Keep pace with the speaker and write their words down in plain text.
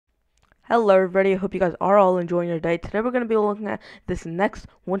Hello everybody, I hope you guys are all enjoying your day. Today we're going to be looking at this next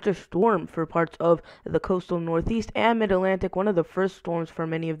winter storm for parts of the coastal northeast and mid-Atlantic, one of the first storms for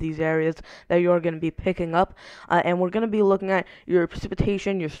many of these areas that you're going to be picking up. And we're going to be looking at your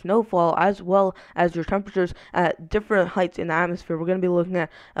precipitation, your snowfall, as well as your temperatures at different heights in the atmosphere. We're going to be looking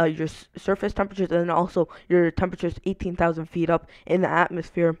at your surface temperatures and then also your temperatures 18,000 feet up in the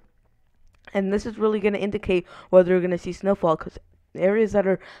atmosphere. And this is really going to indicate whether you're going to see snowfall, because areas that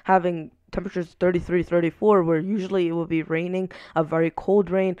are having temperatures 33, 34, where usually it will be raining, a very cold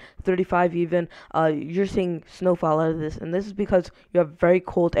rain, 35 even, you're seeing snowfall out of this. And this is because you have very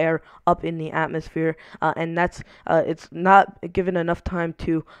cold air up in the atmosphere, and it's not given enough time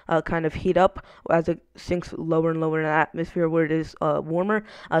to kind of heat up as it sinks lower and lower in the atmosphere where it is warmer.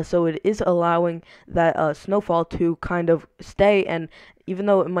 So it is allowing that snowfall to kind of stay, and even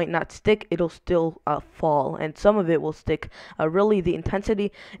though it might not stick, it'll still fall, and some of it will stick. Really, the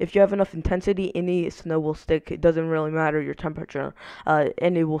intensity, if you have enough intensity, any snow will stick. It doesn't really matter your temperature,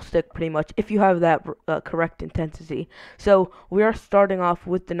 and it will stick pretty much if you have that correct intensity. So we are starting off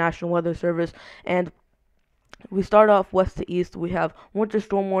with the National Weather Service, and we start off west to east. We have winter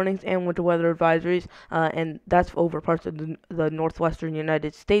storm warnings and winter weather advisories, and that's over parts of the northwestern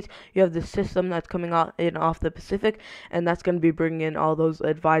United States. You have the system that's coming out in off the Pacific, and that's going to be bringing in all those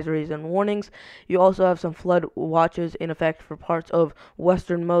advisories and warnings. You also have some flood watches in effect for parts of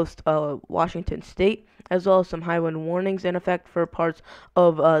westernmost Washington state, as well as some high wind warnings in effect for parts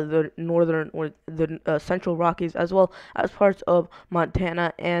of the northern or the central Rockies, as well as parts of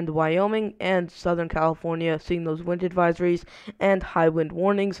Montana and Wyoming and Southern California, seeing those wind advisories and high wind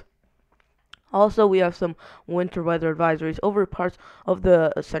warnings. Also, we have some winter weather advisories over parts of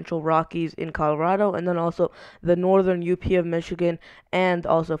the central Rockies in Colorado, and then also the northern UP of Michigan, and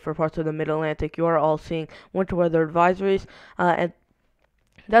also for parts of the mid-Atlantic. You are all seeing winter weather advisories, and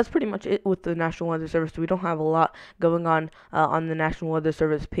that's pretty much it with the National Weather Service. We don't have a lot going on the National Weather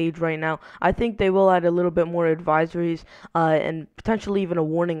Service page right now. I think they will add a little bit more advisories and potentially even a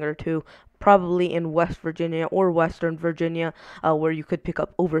warning or two, probably in West Virginia or Western Virginia, where you could pick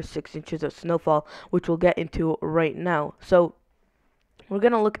up over 6 inches of snowfall, which we'll get into right now. So we're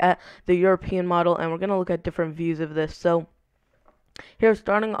going to look at the European model, and we're going to look at different views of this. So here,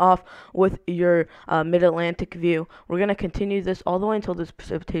 starting off with your mid-Atlantic view, we're going to continue this all the way until this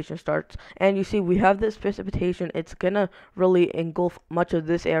precipitation starts. And you see, we have this precipitation. It's going to really engulf much of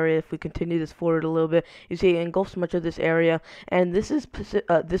this area. If we continue this forward a little bit, you see it engulfs much of this area. And this is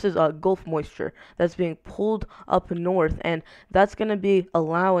Gulf moisture that's being pulled up north, and that's going to be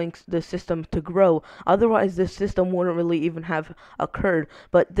allowing the system to grow. Otherwise, this system wouldn't really even have occurred.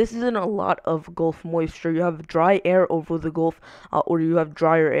 But this isn't a lot of Gulf moisture. You have dry air over the Gulf, or you have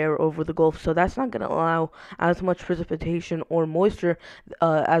drier air over the Gulf, so that's not going to allow as much precipitation or moisture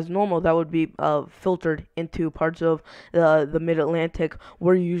as normal. That would be filtered into parts of the mid-Atlantic,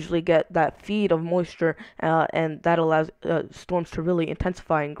 where you usually get that feed of moisture, and that allows storms to really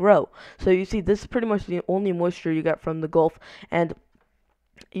intensify and grow. So you see, this is pretty much the only moisture you get from the Gulf, and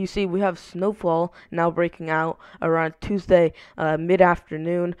you see we have snowfall now breaking out around Tuesday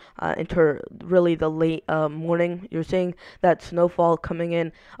mid-afternoon into really the late morning. You're seeing that snowfall coming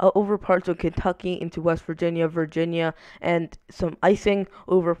in over parts of Kentucky into West Virginia, and some icing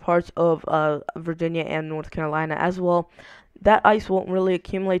over parts of Virginia and North Carolina as well. That ice won't really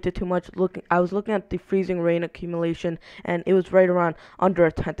accumulate to too much. I was looking at the freezing rain accumulation, and it was right around under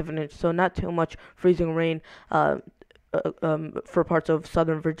a tenth of an inch, so not too much freezing rain for parts of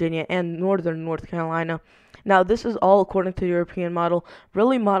southern Virginia and northern North Carolina. Now, this is all according to the European model.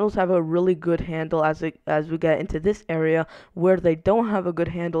 Really, models have a really good handle as we get into this area. Where they don't have a good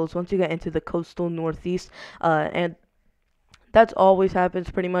handle is once you get into the coastal northeast, and that's always happens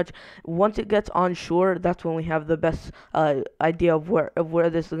pretty much. Once it gets onshore, that's when we have the best idea of where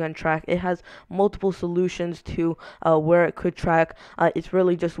this is going to track. It has multiple solutions to where it could track. It's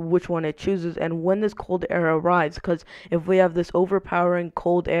really just which one it chooses and when this cold air arrives. Because if we have this overpowering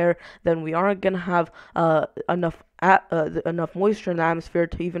cold air, then we aren't going to have enough moisture in the atmosphere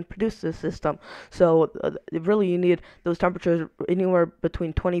to even produce this system. So really you need those temperatures anywhere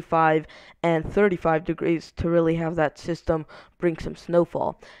between 25 and 35 degrees to really have that system bring some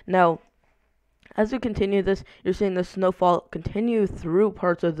snowfall. Now, as we continue this, you're seeing the snowfall continue through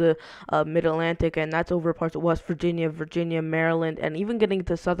parts of the mid-Atlantic, and that's over parts of West Virginia, Maryland, and even getting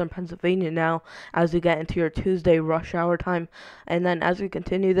to southern Pennsylvania now as we get into your Tuesday rush hour time. And then as we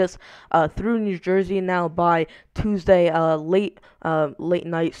continue this through New Jersey now by Tuesday late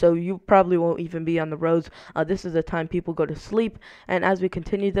night, so you probably won't even be on the roads. This is the time people go to sleep. And as we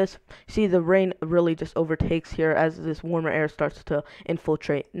continue this, see the rain really just overtakes here as this warmer air starts to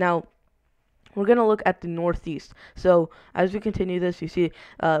infiltrate. Now, we're going to look at the northeast. So as we continue this, you see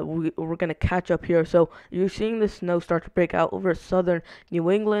we're going to catch up here. So you're seeing the snow start to break out over southern New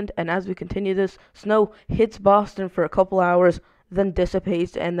England, and as we continue this, snow hits Boston for a couple hours, then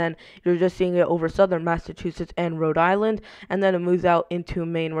dissipates, and then you're just seeing it over southern Massachusetts and Rhode Island, and then it moves out into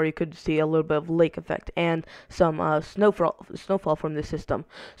Maine, where you could see a little bit of lake effect and some snowfall from the system.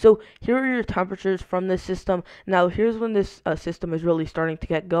 So here are your temperatures from this system. Now here's when this system is really starting to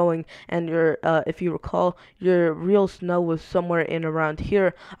get going, and if you recall, your real snow was somewhere in around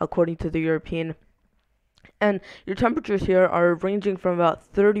here, according to the European. And your temperatures here are ranging from about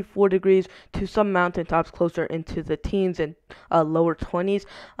 34 degrees to some mountaintops closer into the teens and lower 20s.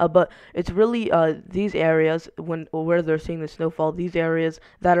 But it's really these areas where they're seeing the snowfall, these areas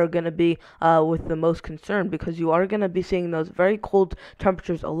that are going to be with the most concern, because you are going to be seeing those very cold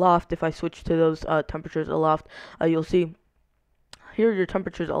temperatures aloft. If I switch to those temperatures aloft, you'll see here are your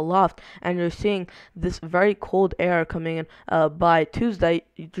temperatures aloft, and you're seeing this very cold air coming in. By Tuesday,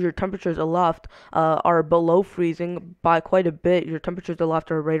 your temperatures aloft are below freezing by quite a bit. Your temperatures aloft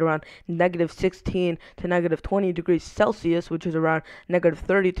are right around negative 16 to negative 20 degrees Celsius, which is around negative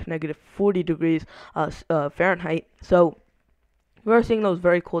 30 to negative 40 degrees Fahrenheit. So we're seeing those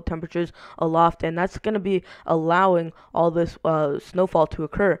very cold temperatures aloft, and that's going to be allowing all this snowfall to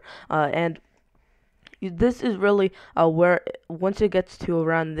occur. And this is really where once it gets to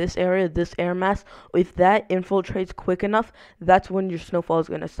around this area, this air mass, if that infiltrates quick enough, that's when your snowfall is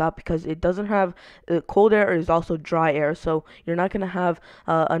going to stop, because it doesn't have cold air is also dry air, so you're not going to have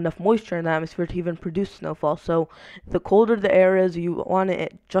enough moisture in the atmosphere to even produce snowfall. So the colder the air is, you want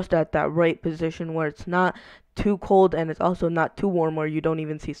it just at that right position where it's not too cold and it's also not too warm where you don't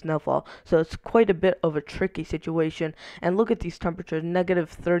even see snowfall. So it's quite a bit of a tricky situation. And look at these temperatures: negative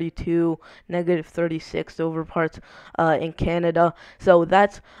 32, negative 36 over parts in Canada. So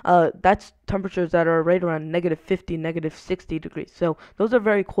that's temperatures that are right around negative 50, negative 60 degrees. So those are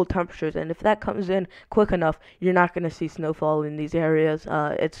very cold temperatures, and if that comes in quick enough, you're not going to see snowfall in these areas.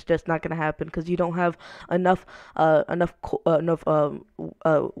 It's just not going to happen, because you don't have enough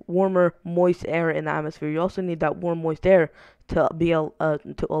warmer, moist air in the atmosphere. You also need that warm, moist air to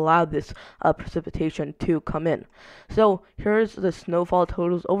allow this precipitation to come in. So here's the snowfall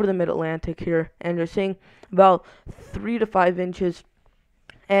totals over the Mid-Atlantic here, and you're seeing about 3 to 5 inches,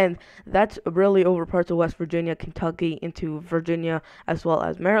 and that's really over parts of West Virginia, Kentucky, into Virginia, as well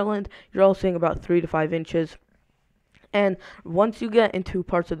as Maryland. You're all seeing about 3 to 5 inches. And once you get into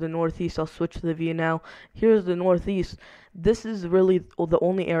parts of the Northeast, I'll switch to the view now. Here's the Northeast. This is really the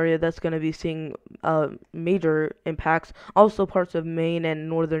only area that's going to be seeing major impacts. Also, parts of Maine and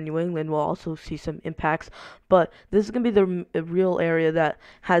northern New England will also see some impacts. But this is going to be the real area that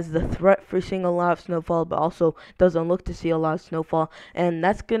has the threat for seeing a lot of snowfall, but also doesn't look to see a lot of snowfall. And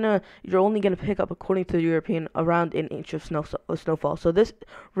you're only going to pick up, according to the European, around an inch of snowfall. So this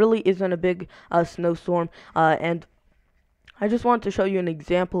really isn't a big snowstorm. And I just wanted to show you an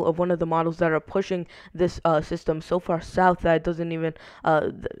example of one of the models that are pushing this system so far south that it doesn't even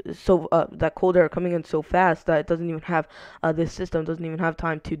that cold air coming in so fast that it doesn't even have this system doesn't even have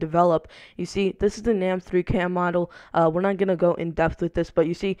time to develop. You see, this is the NAM3CAM model. We're not gonna go in depth with this, but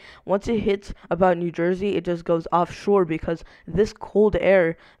you see, once it hits about New Jersey, it just goes offshore, because this cold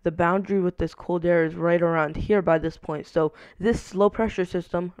air, the boundary with this cold air is right around here by this point. So this low pressure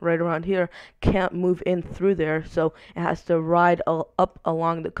system right around here can't move in through there, so it has to ride up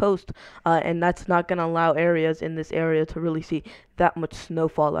along the coast, and that's not going to allow areas in this area to really see that much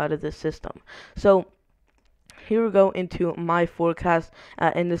snowfall out of this system. So here we go into my forecast,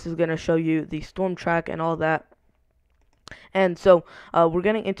 and this is going to show you the storm track and all that. And so we're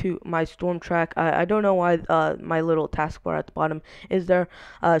getting into my storm track. I don't know why my little taskbar at the bottom is there,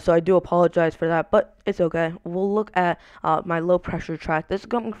 so I do apologize for that, but it's okay. We'll look at my low pressure track. This is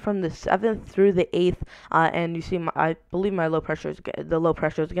coming from the 7th through the 8th, and you see, I believe my the low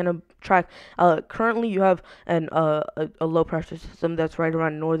pressure is going to track. Currently, you have a low pressure system that's right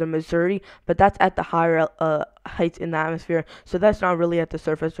around northern Missouri, but that's at the higher heights in the atmosphere, so that's not really at the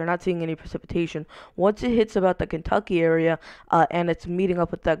surface. You're not seeing any precipitation. Once it hits about the Kentucky area, and it's meeting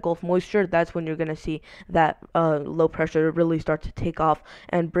up with that Gulf moisture, that's when you're going to see that low pressure really start to take off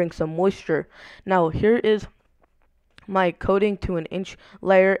and bring some moisture. Now, here is my coating to an inch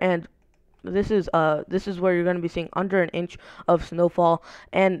layer, and this is where you're going to be seeing under an inch of snowfall,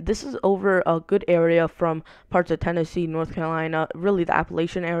 and this is over a good area from parts of Tennessee, North Carolina, really the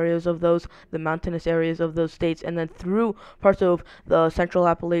Appalachian areas of those, the mountainous areas of those states, and then through parts of the central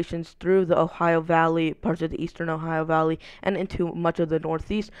Appalachians, through the Ohio Valley, parts of the eastern Ohio Valley, and into much of the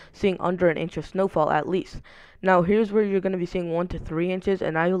Northeast, seeing under an inch of snowfall at least. Now here's where you're going to be seeing 1 to 3 inches,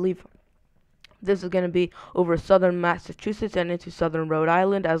 and I believe This is going to be over southern Massachusetts and into southern Rhode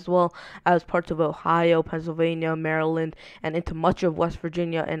Island, as well as parts of Ohio, Pennsylvania, Maryland, and into much of West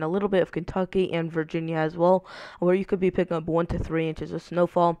Virginia, and a little bit of Kentucky and Virginia as well, where you could be picking up 1 to 3 inches of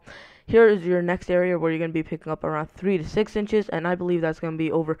snowfall. Here is your next area where you're going to be picking up around 3 to 6 inches, and I believe that's going to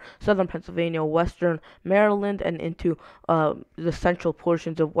be over southern Pennsylvania, western Maryland, and into the central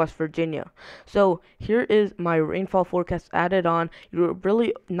portions of West Virginia. So here is my rainfall forecast added on. You're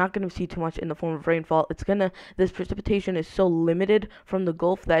really not going to see too much in the form of rainfall. This precipitation is so limited from the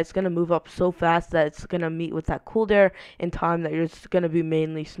Gulf that it's going to move up so fast that it's going to meet with that cool air in time that it's going to be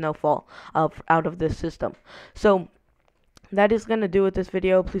mainly snowfall out of this system. So that is going to do with this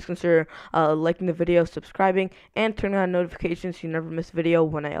video. Please consider liking the video, subscribing, and turning on notifications so you never miss a video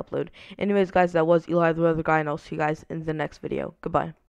when I upload. Anyways, guys, that was Eli the Weather Guy, and I'll see you guys in the next video. Goodbye.